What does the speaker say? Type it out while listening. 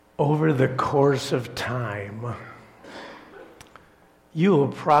Over the course of time, you will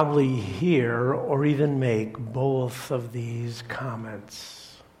probably hear or even make both of these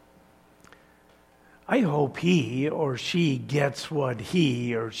comments. I hope he or she gets what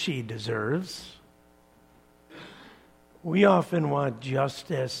he or she deserves. We often want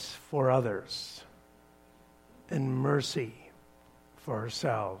justice for others and mercy for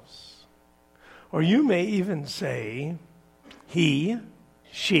ourselves. Or you may even say,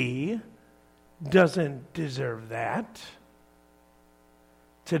 she doesn't deserve that.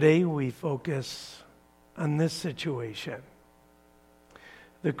 Today we focus on this situation.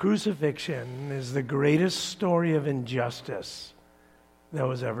 The crucifixion is the greatest story of injustice that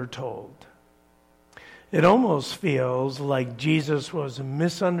was ever told. It almost feels like Jesus was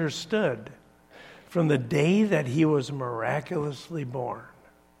misunderstood from the day that he was miraculously born.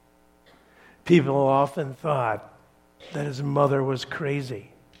 People often thought that his mother was crazy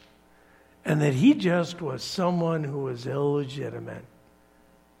and that he just was someone who was illegitimate.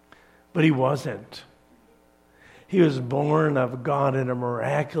 But he wasn't. He was born of God in a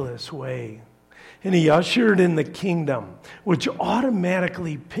miraculous way. And he ushered in the kingdom, which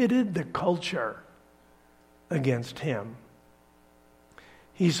automatically pitted the culture against him.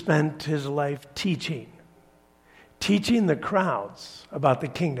 He spent his life teaching the crowds about the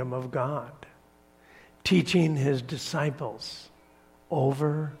kingdom of God, teaching his disciples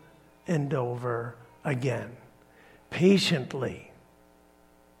over and over again, patiently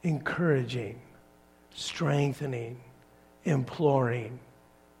encouraging, strengthening, imploring,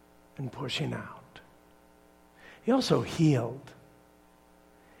 and pushing out. He also healed.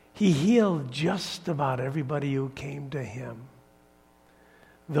 He healed just about everybody who came to him.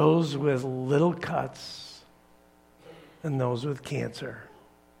 Those with little cuts and those with cancer.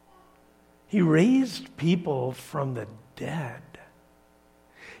 He raised people from the dead.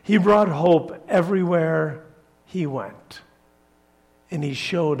 He brought hope everywhere he went. And he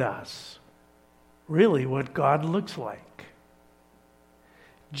showed us really what God looks like.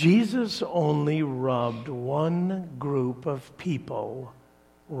 Jesus only rubbed one group of people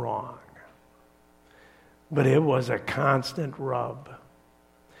wrong. But it was a constant rub.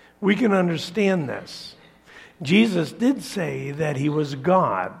 We can understand this. Jesus did say that he was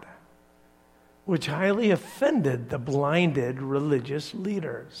God, which highly offended the blinded religious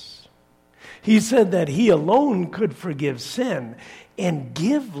leaders. He said that he alone could forgive sin and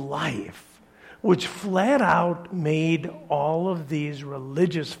give life, which flat out made all of these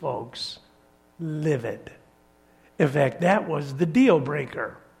religious folks livid. In fact, that was the deal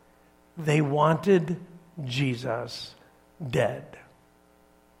breaker. They wanted Jesus dead.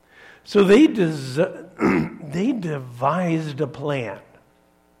 So they devised a plan.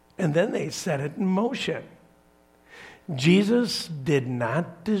 And then they set it in motion. Jesus did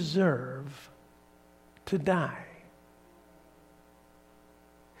not deserve to die.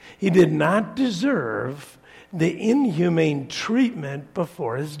 He did not deserve the inhumane treatment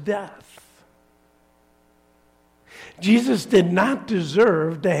before his death. Jesus did not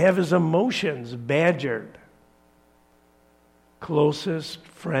deserve to have his emotions badgered. Closest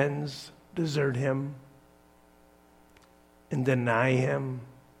friends desert him and deny him.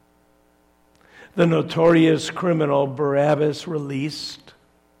 The notorious criminal Barabbas released.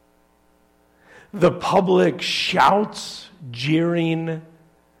 The public shouts, jeering,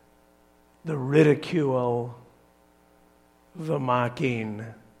 the ridicule, the mocking,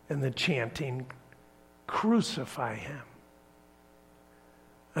 and the chanting, crucify him.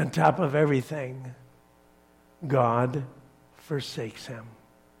 On top of everything, God forsakes him.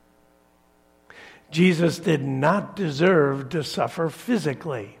 Jesus did not deserve to suffer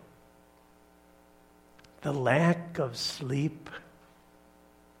physically. The lack of sleep,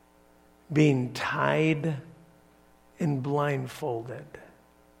 being tied and blindfolded.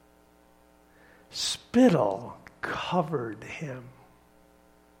 Spittle covered him.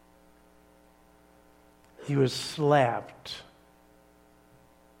 He was slapped.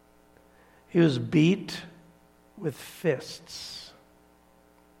 He was beat with fists.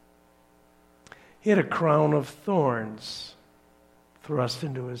 He had a crown of thorns thrust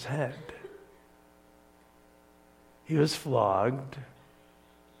into his head. He was flogged.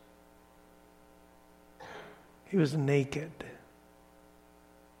 He was naked.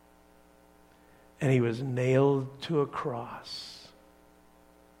 And he was nailed to a cross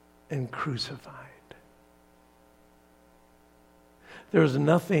and crucified. There was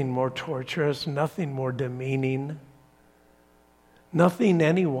nothing more torturous, nothing more demeaning, nothing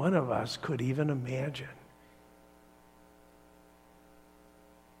any one of us could even imagine.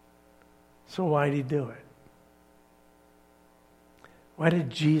 So why did he do it? Why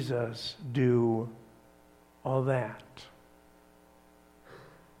did Jesus do all that?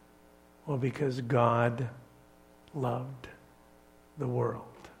 Well, because God loved the world.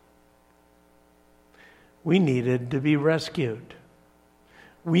 We needed to be rescued.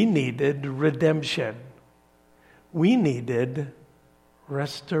 We needed redemption. We needed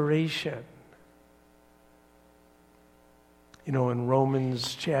restoration. You know, in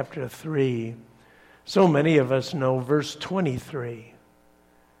Romans chapter 3, so many of us know verse 23,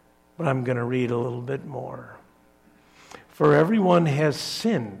 but I'm going to read a little bit more. For everyone has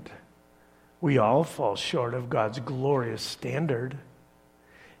sinned. We all fall short of God's glorious standard.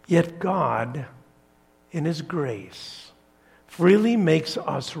 Yet God, in His grace, freely makes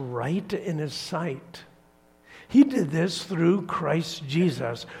us right in His sight. He did this through Christ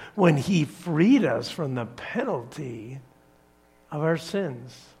Jesus when He freed us from the penalty of our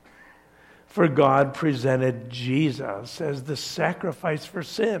sins. For God presented Jesus as the sacrifice for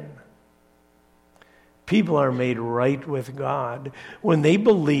sin. People are made right with God when they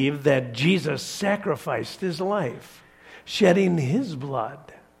believe that Jesus sacrificed His life, shedding His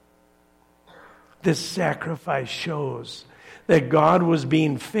blood. This sacrifice shows that God was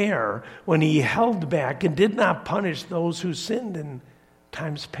being fair when He held back and did not punish those who sinned in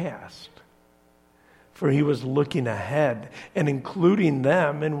times past. For He was looking ahead and including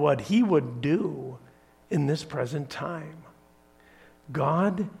them in what He would do in this present time.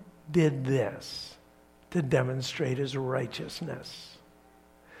 God did this to demonstrate His righteousness.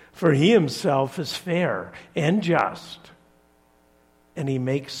 For He Himself is fair and just, and He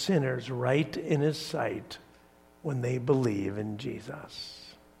makes sinners right in His sight when they believe in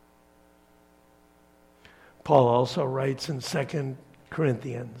Jesus. Paul also writes in 2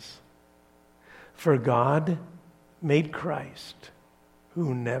 Corinthians, for God made Christ,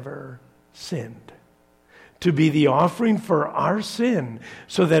 who never sinned, to be the offering for our sin,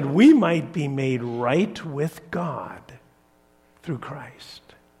 so that we might be made right with God through Christ.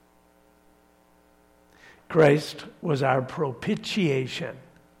 Christ was our propitiation.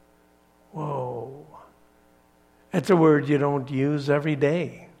 Whoa. That's a word you don't use every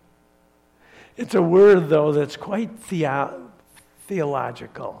day. It's a word, though, that's quite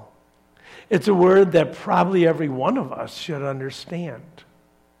theological. It's a word that probably every one of us should understand.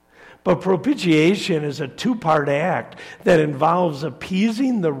 But propitiation is a two-part act that involves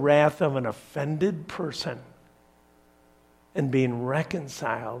appeasing the wrath of an offended person and being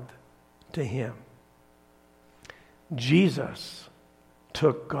reconciled to Him. Jesus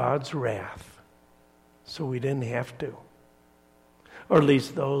took God's wrath so we didn't have to. Or at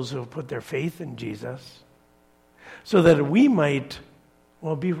least those who have put their faith in Jesus. So that we might,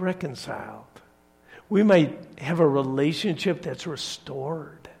 be reconciled. We might have a relationship that's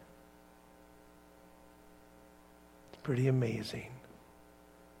restored. It's pretty amazing.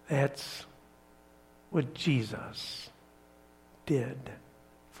 That's what Jesus did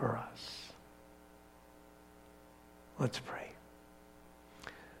for us. Let's pray.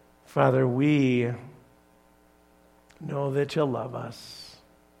 Father, we know that you love us,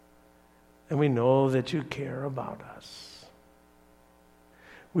 and we know that you care about us.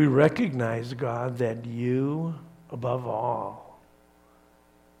 We recognize, God, that you, above all,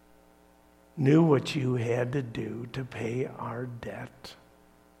 knew what you had to do to pay our debt.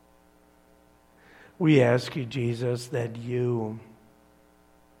 We ask you, Jesus, that you,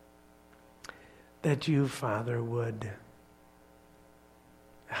 Father, would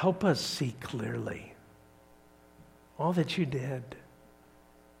help us see clearly all that you did,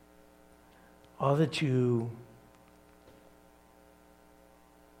 all that you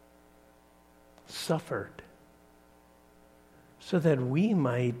suffered, so that we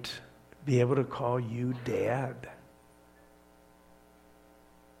might be able to call you Dad.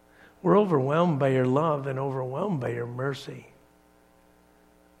 We're overwhelmed by your love and overwhelmed by your mercy,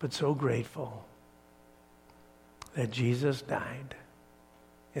 but so grateful that Jesus died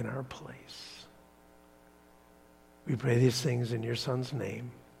in our place. We pray these things in your Son's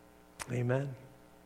name. Amen.